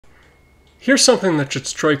Here's something that should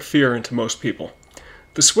strike fear into most people.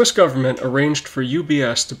 The Swiss government arranged for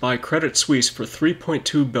UBS to buy Credit Suisse for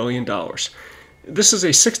 $3.2 billion. This is a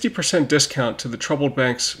 60% discount to the troubled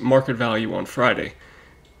bank's market value on Friday.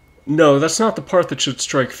 No, that's not the part that should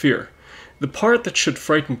strike fear. The part that should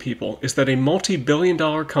frighten people is that a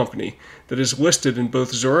multi-billion-dollar company that is listed in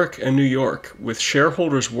both Zurich and New York with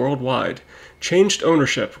shareholders worldwide changed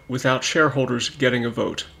ownership without shareholders getting a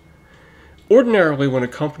vote. Ordinarily, when a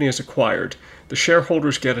company is acquired, the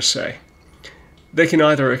shareholders get a say. They can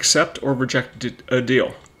either accept or reject a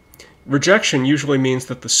deal. Rejection usually means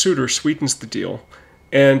that the suitor sweetens the deal,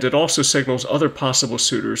 and it also signals other possible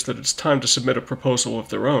suitors that it's time to submit a proposal of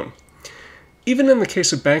their own. Even in the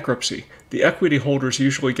case of bankruptcy, the equity holders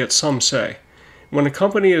usually get some say. When a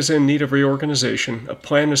company is in need of reorganization, a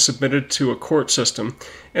plan is submitted to a court system,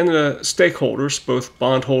 and the stakeholders, both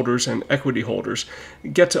bondholders and equity holders,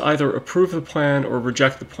 get to either approve the plan or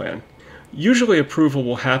reject the plan. Usually approval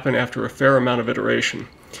will happen after a fair amount of iteration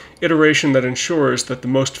that ensures that the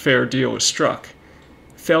most fair deal is struck.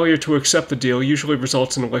 Failure to accept the deal usually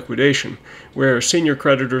results in a liquidation, where senior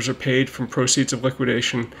creditors are paid from proceeds of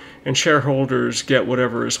liquidation and shareholders get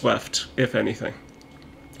whatever is left, if anything.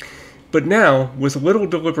 But now, with little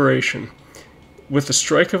deliberation, with the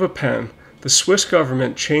strike of a pen, the Swiss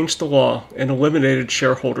government changed the law and eliminated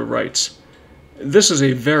shareholder rights. This is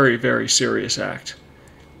a very, very serious act.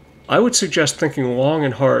 I would suggest thinking long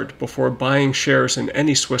and hard before buying shares in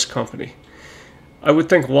any Swiss company. I would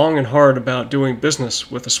think long and hard about doing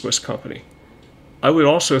business with a Swiss company. I would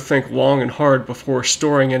also think long and hard before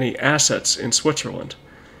storing any assets in Switzerland.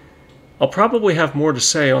 I'll probably have more to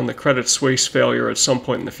say on the Credit Suisse failure at some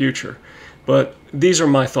point in the future, but these are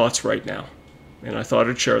my thoughts right now, and I thought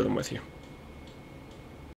I'd share them with you.